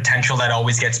little bit of potential that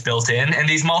always gets built in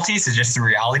these multis. It's just the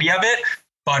reality of it.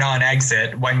 But on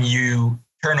exit, when you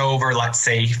turn over, let's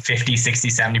say 50, 60,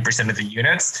 70% of the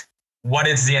units, what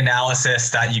is the analysis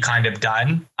that you kind of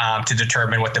done to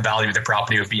determine what the value of the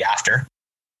property would be after?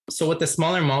 So with the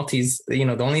smaller multis, the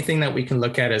only thing that we can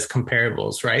look at is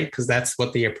comparables, right? Because that's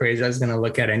what the appraiser is going to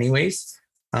look at anyways.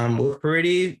 We're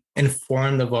pretty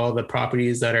informed of all the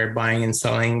properties that are buying and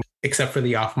selling, except for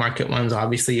the off-market ones,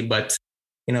 obviously. But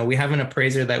we have an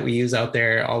appraiser that we use out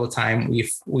there all the time.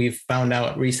 We've found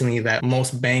out recently that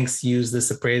most banks use this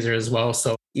appraiser as well.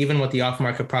 So even with the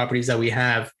off-market properties that we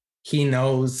have, he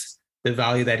knows the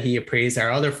value that he appraised our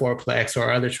other fourplex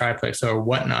or other triplex or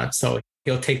whatnot. So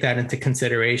he'll take that into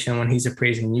consideration when he's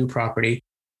appraising new property.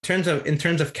 In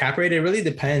terms of cap rate, it really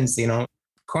depends.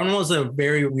 Cornwall is a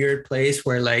very weird place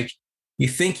where you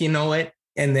think you know it,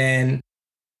 and then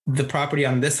the property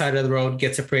on this side of the road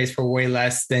gets appraised for way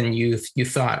less than you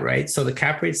thought, right? So the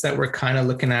cap rates that we're kind of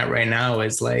looking at right now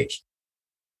is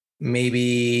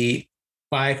maybe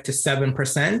 5 to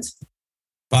 7%.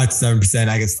 5 to 7%,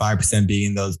 I guess 5%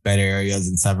 being in those better areas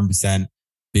and 7%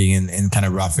 being in kind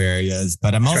of rough areas.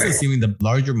 But I'm also assuming the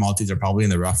larger multis are probably in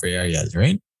the rougher areas,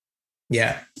 right?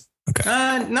 Yeah.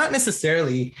 Okay. Not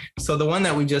necessarily. So the one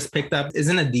that we just picked up is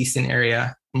in a decent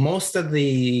area. Most of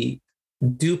the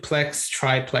duplex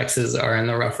triplexes are in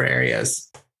the rougher areas.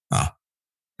 Oh,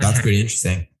 that's pretty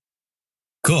interesting.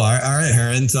 Cool. All right,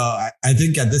 Heron. So I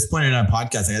think at this point in our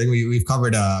podcast, I think we've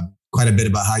covered quite a bit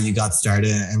about how you got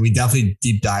started, and we definitely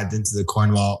deep dived into the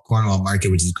Cornwall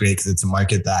market, which is great because it's a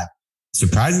market that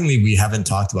surprisingly we haven't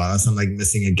talked about. Unless I'm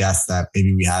missing a guest that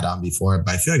maybe we had on before,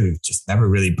 but I feel like we've just never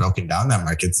really broken down that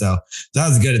market. So that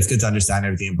was good. It's good to understand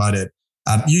everything about it.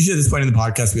 Usually at this point in the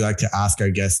podcast, we like to ask our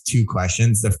guests 2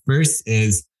 questions. The first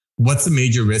is, what's the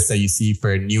major risk that you see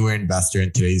for a newer investor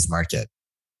in today's market?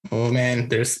 Oh man,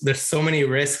 there's so many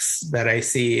risks that I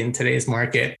see in today's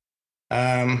market.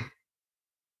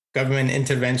 Government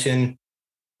intervention,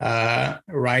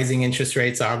 rising interest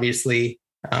rates, obviously,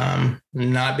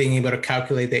 not being able to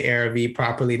calculate the ARV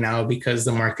properly now because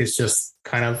the market's just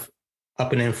kind of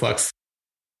up in influx.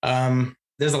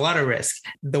 There's a lot of risk.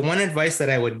 The one advice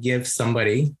that I would give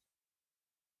somebody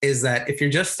is that if you're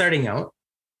just starting out,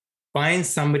 find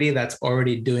somebody that's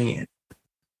already doing it.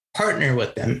 Partner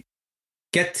with them.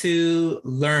 Get to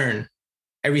learn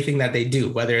everything that they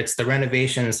do, whether it's the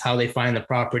renovations, how they find the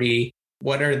property,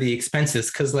 what are the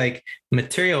expenses? Because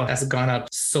material has gone up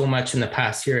so much in the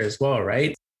past year as well,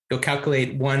 right? You'll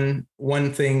calculate one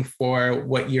thing for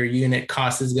what your unit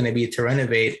cost is going to be to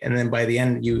renovate. And then by the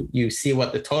end, you see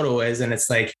what the total is. And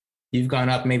it's you've gone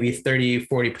up maybe 30,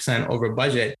 40% over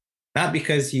budget, not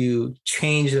because you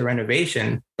changed the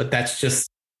renovation, but that's just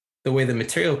the way the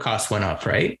material costs went up,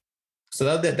 right?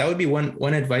 So that would be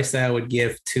one advice that I would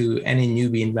give to any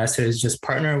newbie investors. Just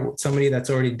partner with somebody that's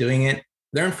already doing it,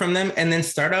 learn from them, and then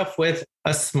start off with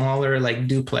a smaller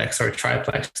duplex or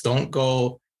triplex. Don't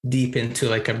go deep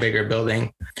into a bigger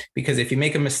building, because if you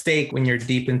make a mistake when you're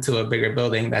deep into a bigger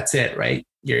building, that's it, right?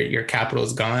 Your capital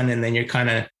is gone, and then you're kind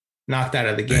of knocked out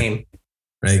of the game.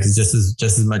 Right, because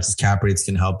just as much as cap rates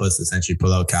can help us essentially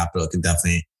pull out capital, it can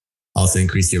definitely also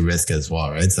increase your risk as well,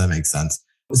 right? So that makes sense.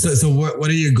 So what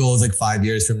are your goals 5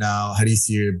 years from now? How do you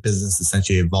see your business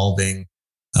essentially evolving?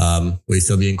 Will you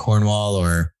still be in Cornwall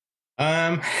or?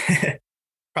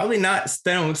 Probably not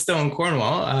still in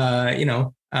Cornwall.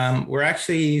 We're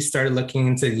actually started looking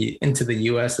into the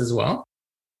US as well,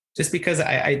 just because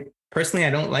I personally, I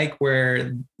don't like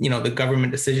where, the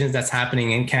government decisions that's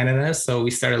happening in Canada. So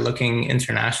we started looking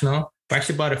international. I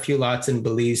actually bought a few lots in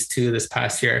Belize too this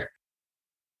past year.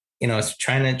 You know, it's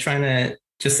trying to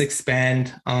just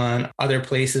expand on other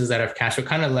places that have cash flow,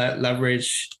 kind of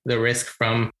leverage the risk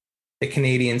from the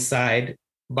Canadian side,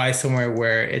 buy somewhere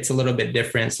where it's a little bit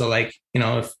different. So like, you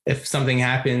know, if something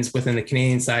happens within the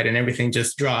Canadian side and everything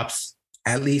just drops,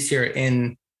 at least you're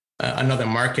in another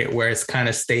market where it's kind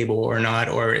of stable or not,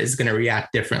 or is going to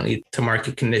react differently to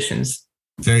market conditions.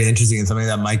 Very interesting, and something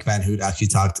that Mike Van Hoot actually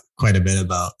talked quite a bit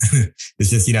about.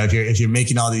 It's just, you know, if you're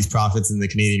making all these profits in the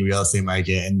Canadian real estate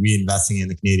market and reinvesting in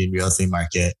the Canadian real estate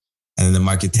market, and then the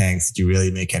market tanks, do you really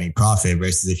make any profit?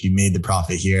 Versus if you made the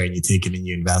profit here and you take it and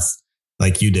you invest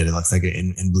like you did, it looks like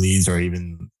in Belize or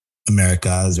even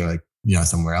Americas or like, you know,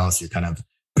 somewhere else, you're kind of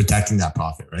protecting that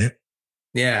profit, right?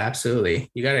 Yeah, absolutely.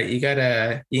 You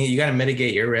gotta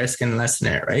mitigate your risk and lessen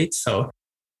it, right? So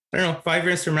I don't know, 5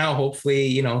 years from now, hopefully,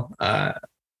 you know,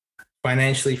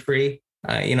 financially free.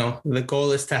 You know, the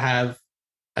goal is to have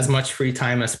as much free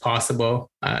time as possible.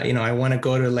 You know, I want to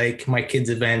go to like my kids'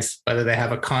 events, whether they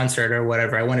have a concert or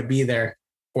whatever. I want to be there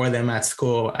for them at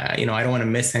school. You know, I don't want to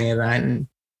miss any of that. And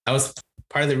that was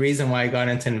part of the reason why I got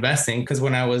into investing, because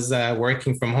when I was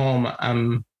working from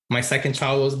home, my second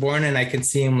child was born and I could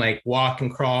see him like walk and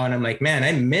crawl. And I'm like, man,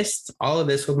 I missed all of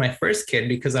this with my first kid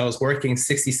because I was working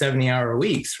 60, 70-hour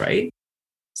weeks, right?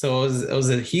 So it was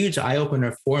a huge eye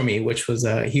opener for me, which was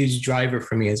a huge driver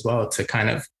for me as well to kind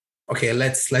of, okay,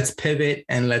 let's pivot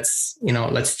and let's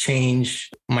change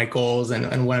my goals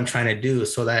and what I'm trying to do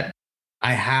so that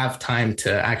I have time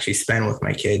to actually spend with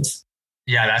my kids.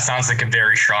 Yeah, that sounds like a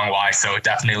very strong why. So it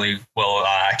definitely will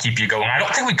keep you going. I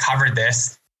don't think we covered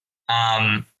this.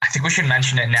 I think we should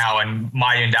mention it now, and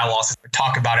Mayu and Dad will also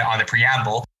talk about it on the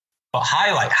preamble. But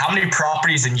highlight, how many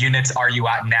properties and units are you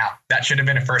at now? That should have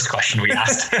been a first question we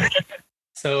asked.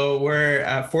 So we're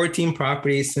at 14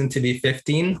 properties, soon to be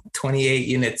 15, 28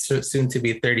 units, soon to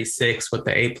be 36 with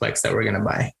the Aplex that we're going to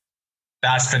buy.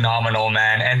 That's phenomenal,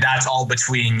 man. And that's all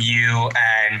between you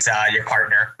and your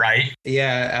partner, right?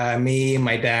 Yeah, me,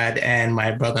 my dad, and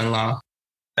my brother-in-law.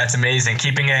 That's amazing.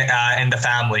 Keeping it in the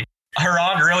family.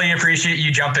 Haran, really appreciate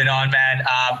you jumping on, man.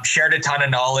 Shared a ton of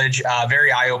knowledge,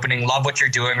 very eye-opening. Love what you're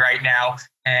doing right now.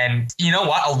 And you know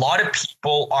what? A lot of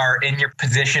people are in your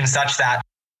position such that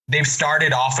they've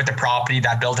started off with a property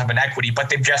that built up an equity, but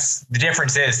the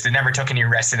difference is they never took any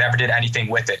risks. They never did anything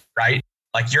with it, right?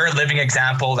 Like you're a living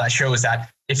example that shows that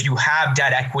if you have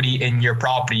debt equity in your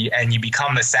property and you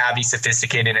become a savvy,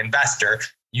 sophisticated investor,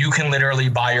 you can literally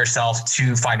buy yourself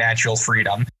to financial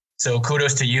freedom. So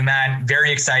kudos to you, man.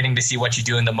 Very exciting to see what you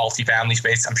do in the multifamily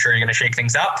space. I'm sure you're going to shake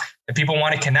things up. If people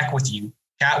want to connect with you,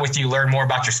 chat with you, learn more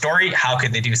about your story, how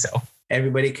could they do so?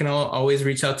 Everybody can always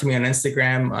reach out to me on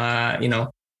Instagram.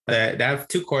 I have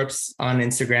 2 corps on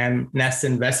Instagram, Nest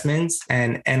Investments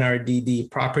and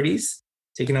NRDD Properties.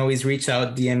 So you can always reach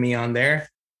out, DM me on there.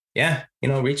 Yeah,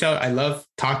 reach out. I love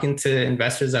talking to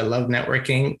investors. I love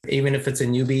networking, even if it's a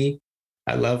newbie.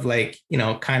 I love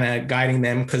kind of guiding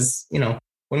them because,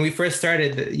 when we first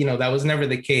started, that was never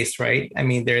the case, right? I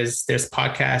mean, there's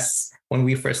podcasts when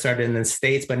we first started in the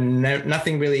States, but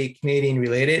nothing really Canadian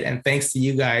related. And thanks to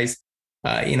you guys,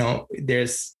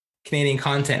 there's Canadian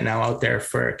content now out there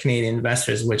for Canadian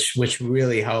investors, which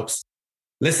really helps.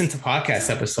 Listen to podcast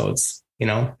episodes.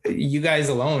 You guys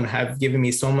alone have given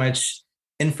me so much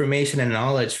information and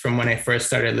knowledge from when I first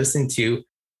started listening to,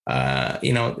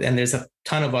 and there's a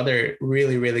ton of other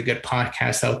really, really good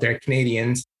podcasts out there,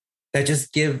 Canadians, that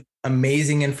just give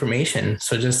amazing information.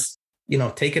 So just,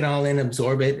 take it all in,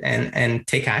 absorb it, and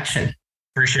take action.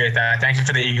 Appreciate that. Thank you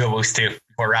for the ego boost too,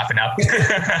 before wrapping up.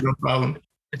 No problem.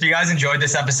 If you guys enjoyed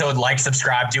this episode, like,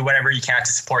 subscribe, do whatever you can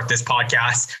to support this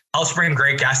podcast. Helps bring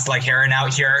great guests like Haran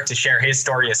out here to share his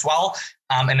story as well.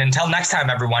 And until next time,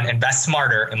 everyone, invest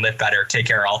smarter and live better. Take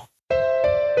care, all.